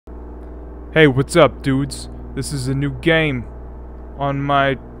Hey, what's up, dudes? This is a new game on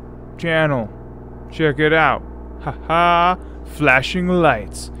my channel. Check it out. Haha, Flashing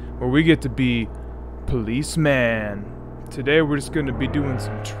Lights, where we get to be policeman. Today we're just going to be doing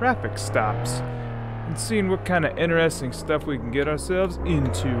some traffic stops and seeing what kind of interesting stuff we can get ourselves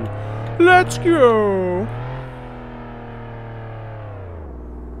into. Let's go!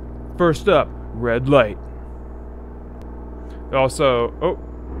 First up, red light. Also, oh,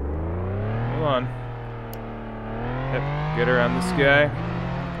 hold on. Yep, get around this guy.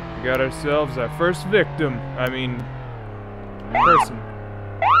 We got ourselves our first victim. I mean, person.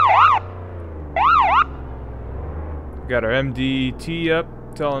 We got our MDT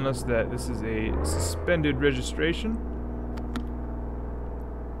up, telling us that this is a suspended registration.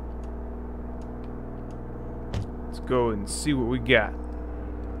 Let's go and see what we got.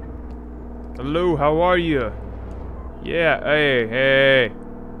 Hello, how are you? Yeah, hey.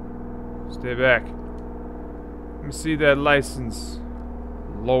 Stay back. Let me see that license.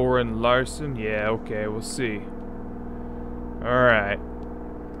 Lauren Larson? Yeah, okay, we'll see. Alright.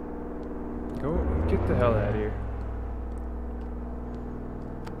 Go, get the hell out of here.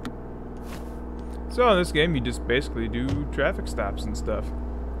 So in this game, you just basically do traffic stops and stuff.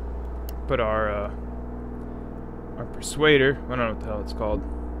 Put our persuader, I don't know what the hell it's called.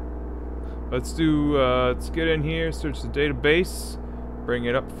 Let's get in here, search the database, bring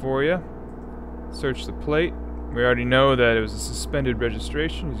it up for you. Search the plate. We already know that it was a suspended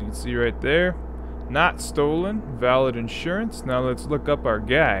registration, as you can see right there. Not stolen, valid insurance. Now let's look up our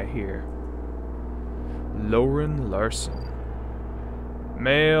guy here. Lauren Larson.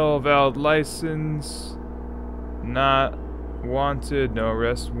 Male, valid license, not wanted, no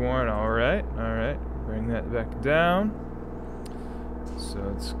arrest warrant. Alright. Bring that back down. So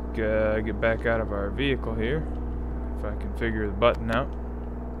let's get back out of our vehicle here. If I can figure the button out.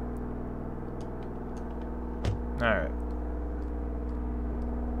 Alright.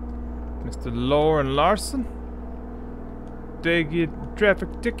 Mr. Lauren Larson. They get a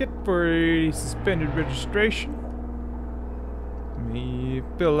traffic ticket for a suspended registration. Let me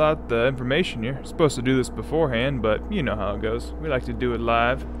fill out the information here. Supposed to do this beforehand, but you know how it goes. We like to do it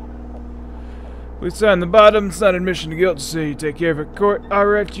live. We sign the bottom, it's not admission to guilt, so you take care of it, court.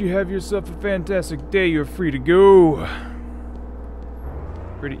 Alright, you have yourself a fantastic day, you're free to go.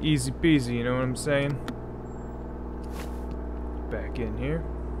 Pretty easy peasy, you know what I'm saying? Back in here.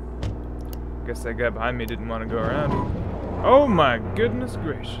 Guess that guy behind me didn't want to go around. Oh my goodness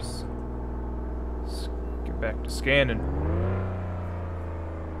gracious. Let's get back to scanning.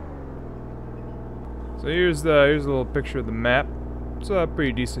 So here's a little picture of the map. It's a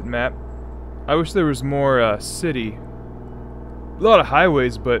pretty decent map. I wish there was more city. A lot of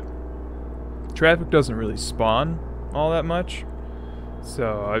highways, but traffic doesn't really spawn all that much.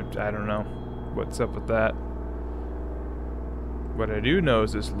 So I don't know what's up with that. What I do know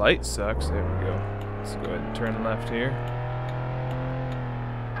is this light sucks. There we go. Let's go ahead and turn left here.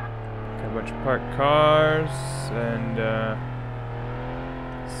 Got a bunch of parked cars and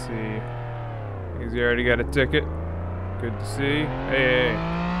let's see. He's already got a ticket. Good to see. Hey.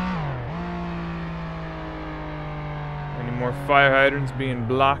 Any more fire hydrants being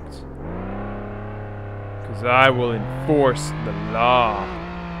blocked? Because I will enforce the law.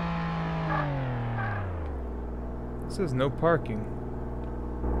 It says no parking.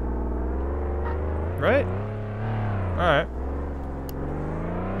 Right? Alright.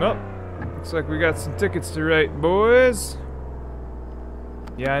 Well, looks like we got some tickets to write, boys.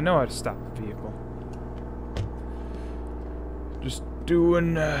 Yeah, I know how to stop the vehicle. Just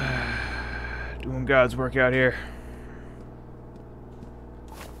doing God's work out here.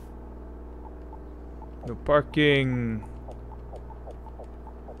 No parking.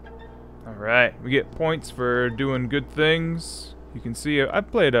 Alright, we get points for doing good things. You can see I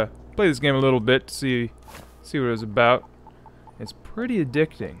played this game a little bit to see what it was about. It's pretty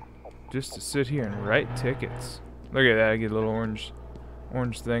addicting just to sit here and write tickets. Look at that, I get a little orange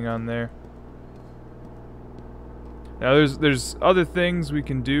thing on there. Now there's other things we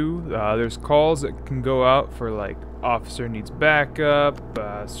can do. There's calls that can go out for like officer needs backup,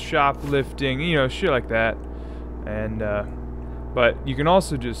 shoplifting, you know, shit like that. And but you can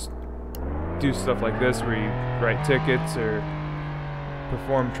also just do stuff like this where you write tickets or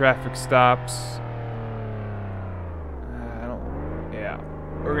perform traffic stops. Yeah,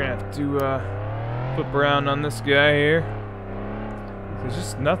 we're gonna have to flip around on this guy here. There's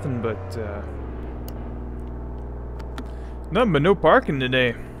just nothing but no parking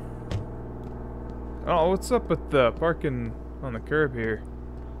today. Oh, what's up with the parking on the curb here?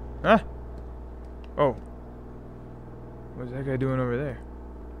 Huh? Oh. What's that guy doing over there?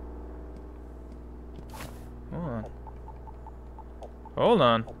 Hold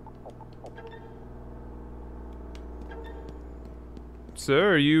on.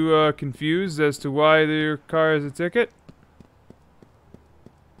 Sir, are you confused as to why your car has a ticket?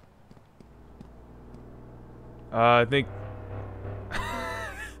 I think...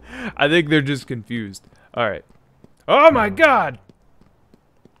 I think they're just confused. Alright. Oh my god!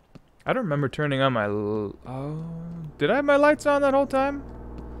 I don't remember turning on my... Oh... Did I have my lights on that whole time?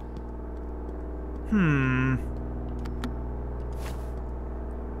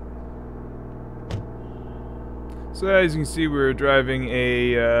 So as you can see, we're driving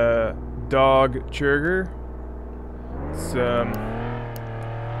a Dodge Charger. It's a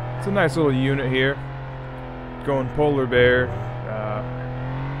nice little unit here. Going polar bear.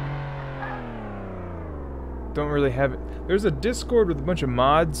 Don't really have it. There's a Discord with a bunch of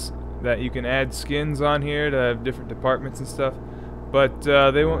mods that you can add skins on here to have different departments and stuff. But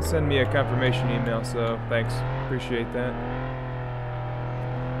they won't send me a confirmation email, so thanks. Appreciate that.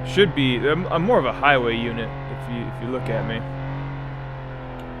 Should be. I'm more of a highway unit if you look at me.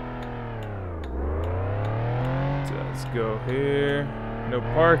 So let's go here. No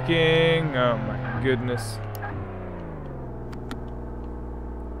parking. Oh my goodness.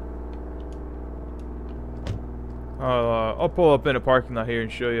 I'll pull up in a parking lot here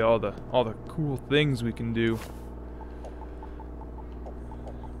and show you all the cool things we can do.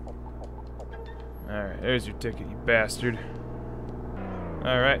 Alright, there's your ticket, you bastard.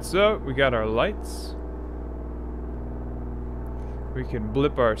 Alright, so we got our lights. We can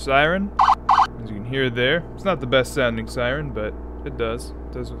blip our siren, as you can hear there. It's not the best sounding siren, but it does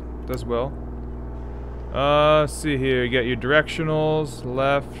well. Let's see here. You got your directionals,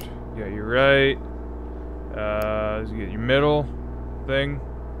 left. You got your right. You get your middle thing,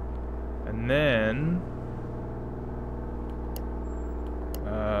 and then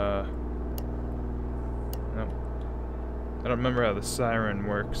no, I don't remember how the siren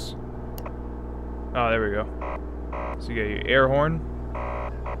works. Oh, there we go. So you got your air horn,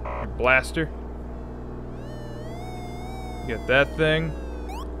 your blaster. You got that thing.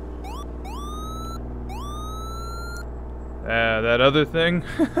 That other thing.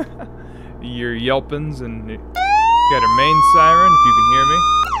 Your yelpins, and you got a main siren, if you can hear me.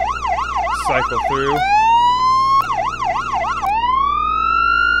 Cycle through.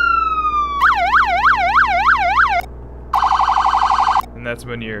 And that's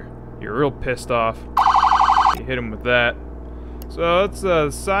when you're real pissed off. You hit them with that. So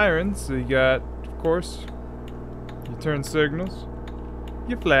that's sirens. So you got, of course, your turn signals,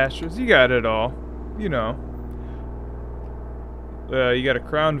 your flashers. You got it all. You know. You got a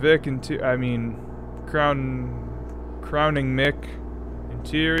Crown Vic Crowning Mick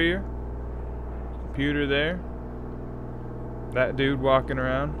interior. Computer there. That dude walking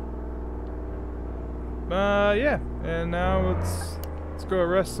around. Yeah. And now let's go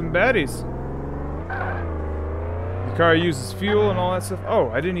arrest some baddies. The car uses fuel and all that stuff.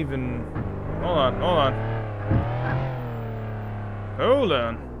 Oh, I didn't even... Hold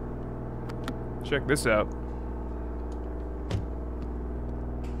on. Check this out.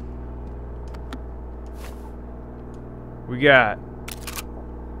 We got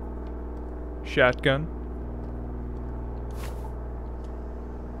shotgun.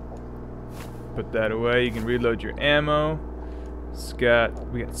 Put that away. You can reload your ammo. We got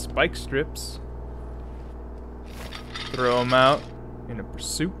spike strips. Throw them out in a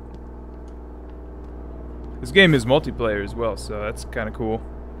pursuit. This game is multiplayer as well, so that's kind of cool.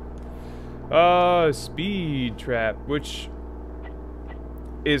 Speed trap, which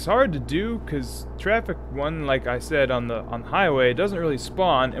is hard to do because traffic one, like I said, on the highway, doesn't really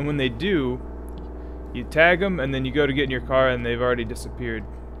spawn, and when they do, you tag them and then you go to get in your car and they've already disappeared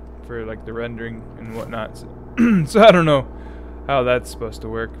for like the rendering and whatnot. So I don't know how that's supposed to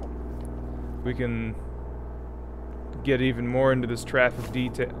work. We can get even more into this traffic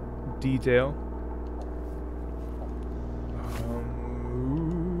detail.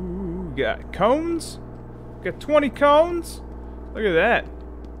 We got cones. Got 20 cones. Look at that.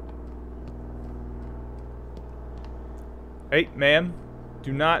 Hey, ma'am,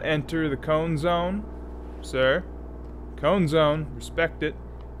 do not enter the cone zone, sir. Cone zone, respect it.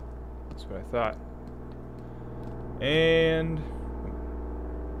 That's what I thought. And...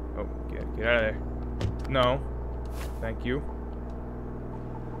 oh, get out of there. No. Thank you.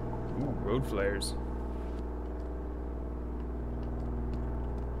 Ooh, road flares.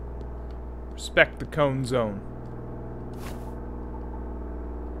 Respect the cone zone.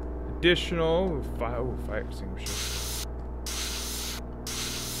 Additional fire extinguisher.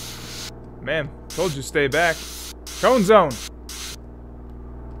 Ma'am, told you stay back. Cone zone.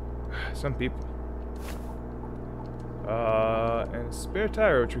 Some people. And a spare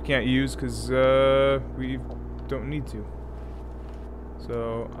tire, which we can't use because we don't need to.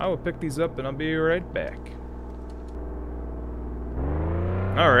 So I will pick these up and I'll be right back.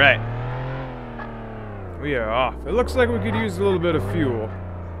 Alright. We are off. It looks like we could use a little bit of fuel. A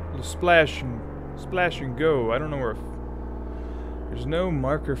little splash and go. I don't know where. There's no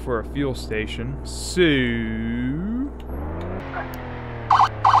marker for a fuel station. So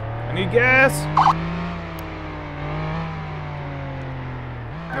I need gas.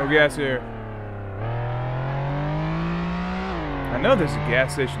 No gas here. I know there's a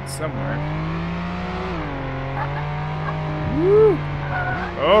gas station somewhere. Woo!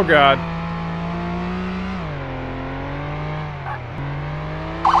 Oh god.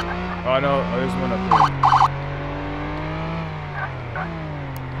 Oh no, there's one up here.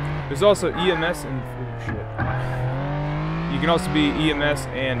 There's also EMS and oh shit. You can also be EMS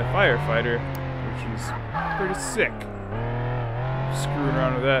and a firefighter, which is pretty sick. Screwing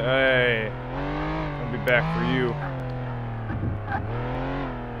around with that. Hey, I'll be back for you.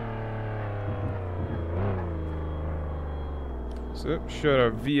 So, shut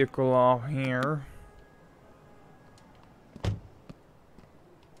our vehicle off here.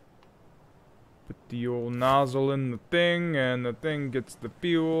 Put the old nozzle in the thing, and the thing gets the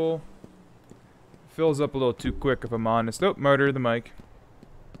fuel. Fills up a little too quick, if I'm honest. Oh, murder the mic.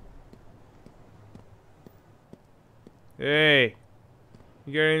 Hey,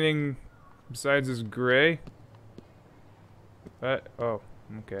 you got anything besides this gray? Oh,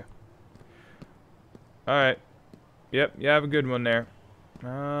 okay. Alright. Yep, you have a good one there.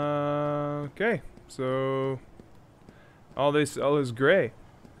 Okay, so all they sell is gray.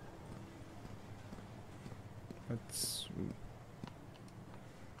 Let's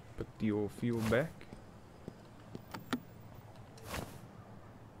put the old fuel back.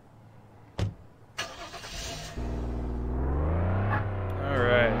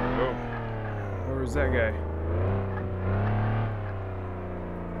 Alright, oh, where was that guy?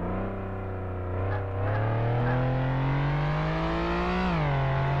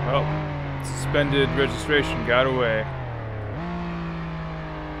 Oh, suspended registration got away.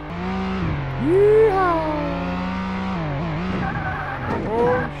 Yeehaw!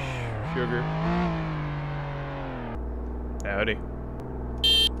 Oh, sugar. Howdy.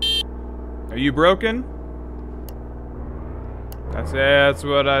 Are you broken? That's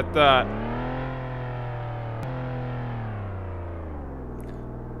what I thought.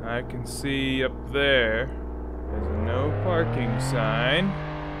 I can see up there. There's a no parking sign.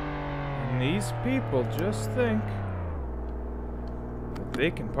 And these people just think that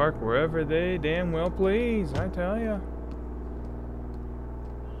they can park wherever they damn well please, I tell ya.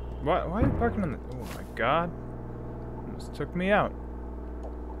 Why are you parking on the... Oh my god. Almost took me out.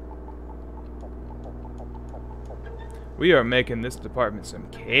 We are making this department some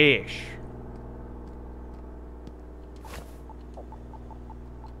cash.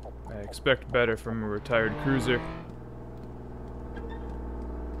 I expect better from a retired cruiser.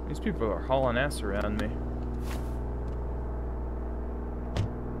 These people are hauling ass around me.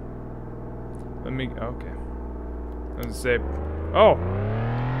 Let me... Okay. I was gonna say... Oh!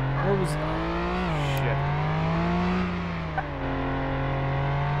 What was... Oh, shit.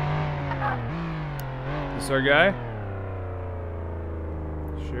 This our guy?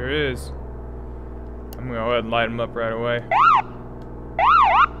 Sure is. I'm gonna go ahead and light him up right away.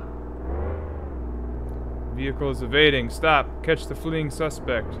 Vehicle is evading. Stop. Catch the fleeing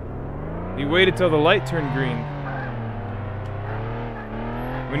suspect. He waited till the light turned green.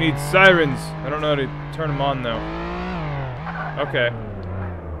 We need sirens. I don't know how to turn them on though. Okay.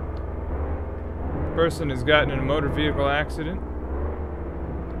 Person has gotten in a motor vehicle accident.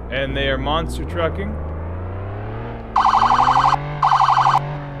 And they are monster trucking.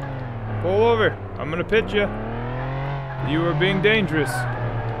 Pull over. I'm gonna pit you. You are being dangerous.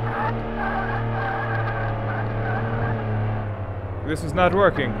 This is not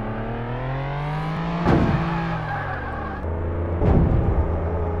working.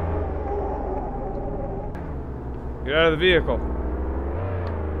 Get out of the vehicle.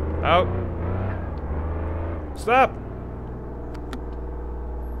 Out. Stop.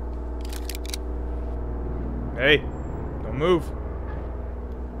 Hey, don't move.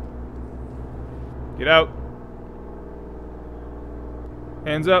 Get out.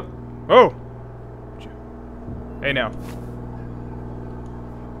 Hands up. Oh! Hey now.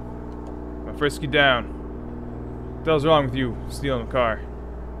 I'll frisk you down. What the hell's wrong with you stealing a car?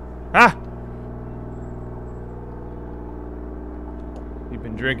 Ah! You've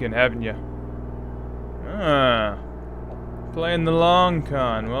been drinking, haven't you? Ah. Playing the long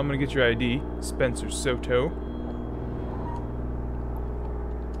con. Well, I'm gonna get your ID. Spencer Soto.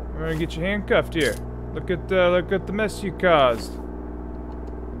 We're gonna get you handcuffed here. Look at the mess you caused.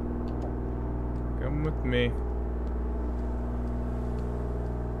 Come with me.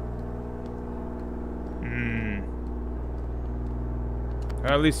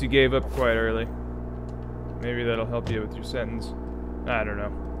 At least you gave up quite early. Maybe that'll help you with your sentence. I don't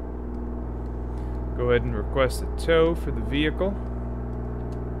know. Go ahead and request a tow for the vehicle.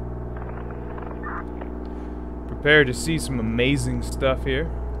 Prepare to see some amazing stuff here.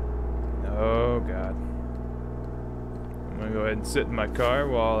 Oh god. I'm gonna go ahead and sit in my car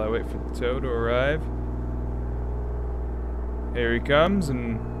while I wait for the tow to arrive. Here he comes,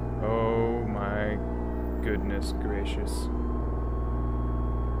 and oh my goodness gracious.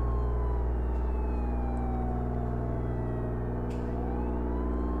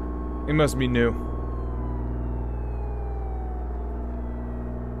 He must be new.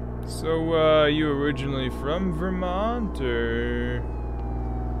 So, you originally from Vermont, or?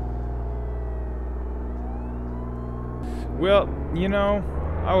 Well, you know,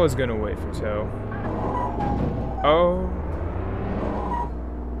 I was gonna wait for tow. Oh.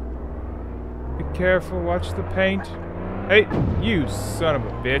 Be careful, watch the paint. Hey, you son of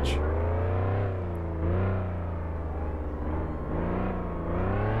a bitch.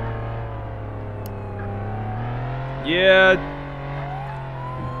 Yeah.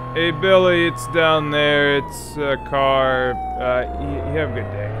 Hey, Billy, it's down there. It's a car. You have a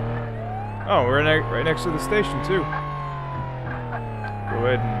good day. Oh, we're right next to the station, too. Go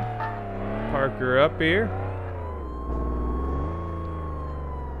ahead and park her up here.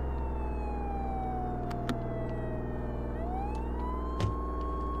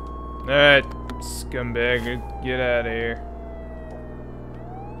 Alright, scumbag, get out of here.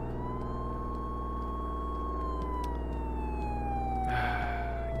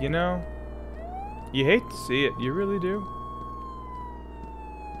 You know, you hate to see it, you really do.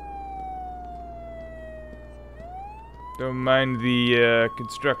 Don't mind the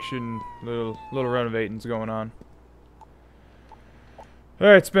construction, little renovating's going on.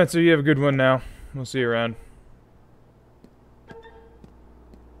 Alright, Spencer, you have a good one now. We'll see you around.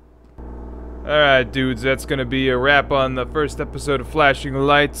 Alright, dudes, that's gonna be a wrap on the first episode of Flashing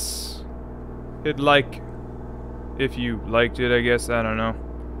Lights. Hit like if you liked it, I guess, I don't know.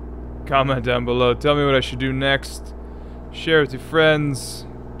 Comment down below. Tell me what I should do next. Share with your friends.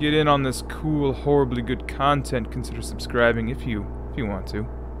 Get in on this cool, horribly good content. Consider subscribing if you want to.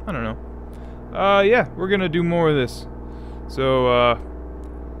 I don't know. Yeah, we're gonna do more of this. So,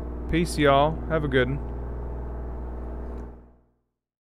 peace, y'all. Have a good one.